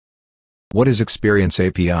What is Experience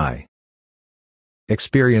API?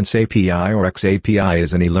 Experience API or xAPI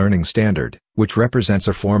is an e-learning standard, which represents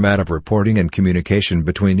a format of reporting and communication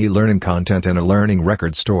between e-learning content and a learning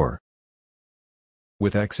record store.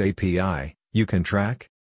 With xAPI, you can track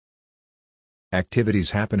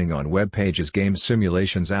activities happening on web pages, games,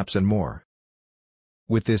 simulations, apps, and more.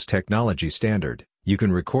 With this technology standard, you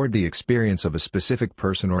can record the experience of a specific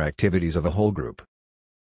person or activities of a whole group.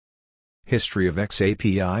 History of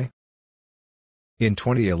xAPI. In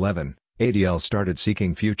 2011, ADL started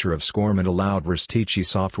seeking future of SCORM and allowed Rustici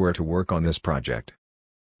Software to work on this project.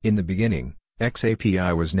 In the beginning,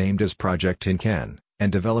 xAPI was named as Project Tincan,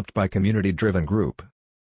 and developed by community-driven group.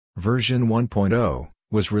 Version 1.0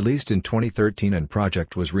 was released in 2013 and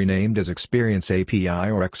project was renamed as Experience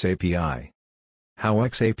API or xAPI. How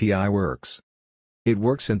xAPI works. It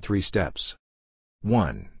works in 3 steps.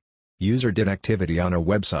 1. User did activity on a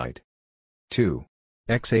website. 2.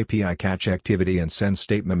 xAPI catch activity and send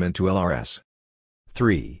statement to LRS.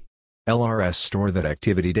 3. LRS store that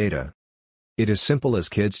activity data. It is simple as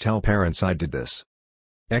kids tell parents I did this.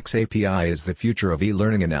 xAPI is the future of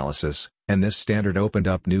e-learning analysis, and this standard opened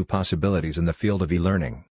up new possibilities in the field of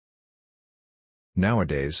e-learning.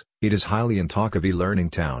 Nowadays, it is highly in talk of e-learning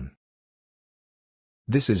town.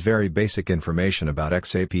 This is very basic information about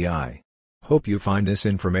xAPI. Hope you find this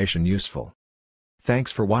information useful.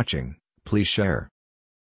 Thanks for watching. Please share.